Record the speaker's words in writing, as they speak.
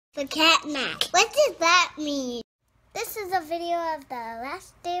VACATNAK. What does that mean? This is a video of the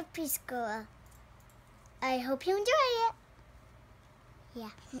last day of preschool. I hope you enjoy it. Yeah.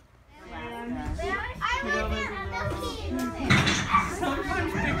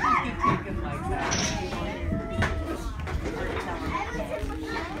 Sometimes pictures get taken like that.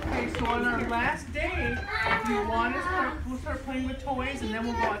 Okay, so on our last day, if you want to we'll start playing with toys and then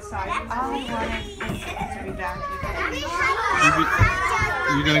we'll go outside.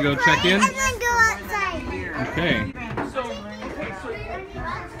 You gonna go check in? I'm gonna go outside. Okay. So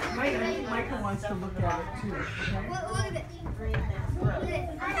Micah wants to look at it too. Okay?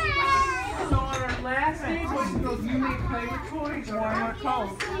 So on our last day, boys and girls, you may play with toys or on our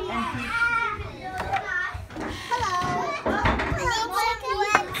coat. Hello.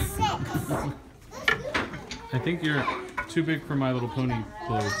 I think you're too big for My Little Pony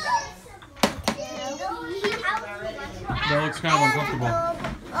clothes. That looks kind of uncomfortable.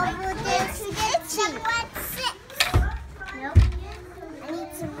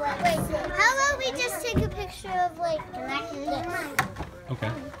 How about we just take a picture of like this?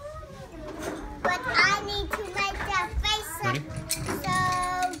 Okay. But I need to make the face up. Ready? So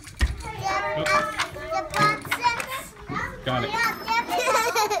the boxes. Got it.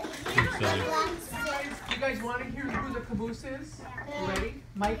 You're silly. You guys want to hear who the caboose is? You ready?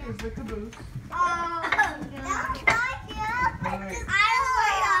 Mike is the caboose.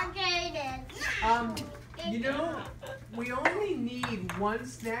 You know, we only need one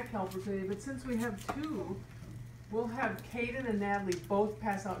snack helper today, but since we have two, we'll have Kaden and Natalie both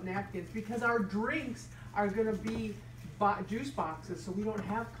pass out napkins because our drinks are going to be juice boxes, so we don't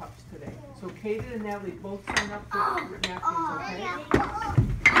have cups today. So Kaden and Natalie both sign up for napkins, okay?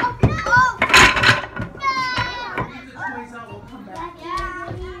 Leave the toys out, we'll come back.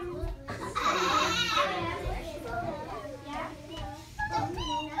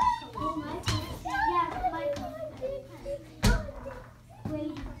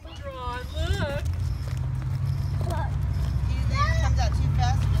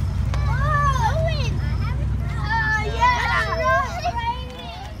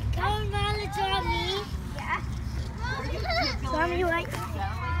 Mommy, like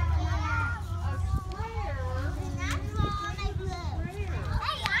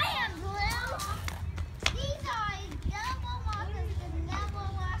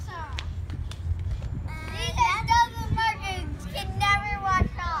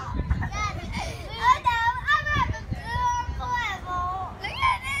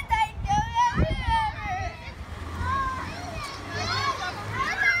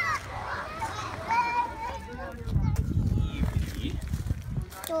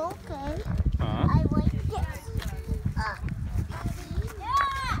okay. I like this.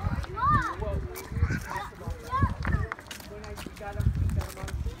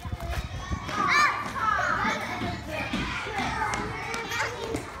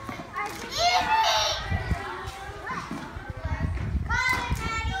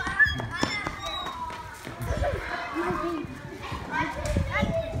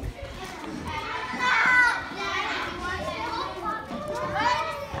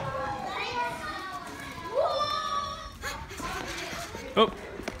 Oh,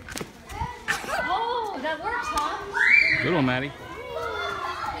 Oh, that works, huh? little Maddie.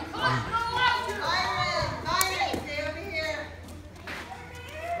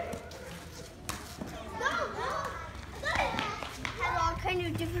 Have all kind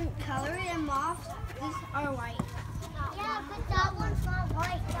of different colors and moths. These are white. Yeah, but that one's not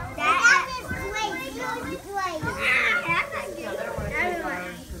white. That is white.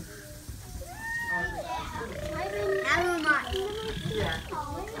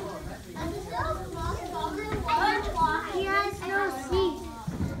 He has no seat.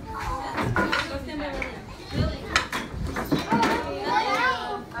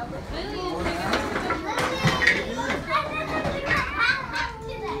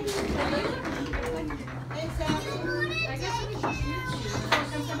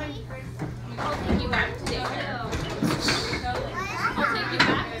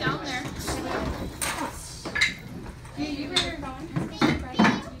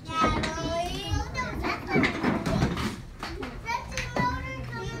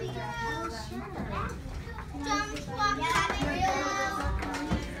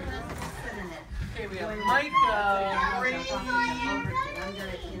 Okay, we have Micah, Brady.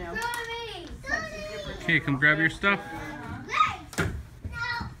 Okay, come grab your stuff.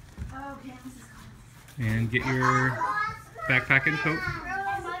 And get your backpack and coat.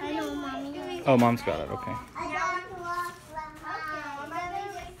 Oh, Mom's got it, okay.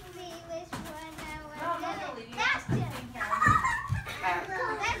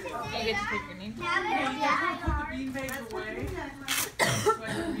 That's get to take your name. Hey, you guys want to put the bean bags away? So I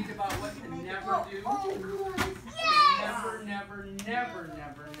can read about what to never do. Never, never, never,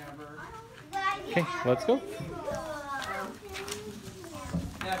 never, never. Okay, let's go.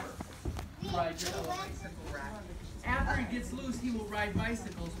 Never ride your bicycle rack. After he gets loose, he will ride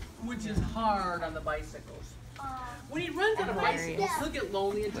bicycles, which is hard on the bicycles. When he runs on a bicycle, he'll get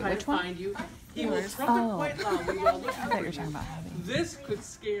lonely and try to find you. He will trumpet quite loudly while looking for you. This could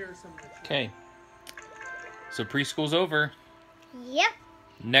scare some of the children. Okay. So preschool's over. Yep.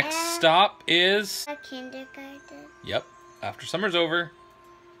 Next stop is... A kindergarten. Yep. After summer's over.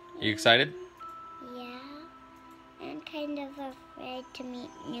 Are you excited? Yeah. I'm kind of afraid to meet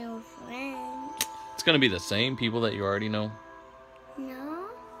new friends. It's going to be the same people that you already know. No?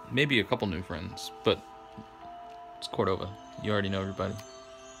 Maybe a couple new friends, but it's Cordova. You already know everybody.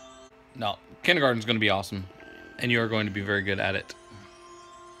 No, kindergarten's going to be awesome, and you are going to be very good at it.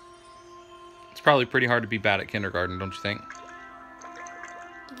 It's probably pretty hard to be bad at kindergarten, don't you think?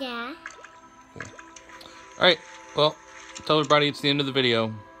 Yeah. Cool. All right, well, tell everybody it's the end of the video.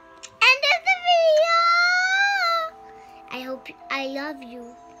 End of the video! I love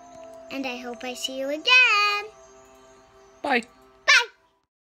you, and I hope I see you again. Bye.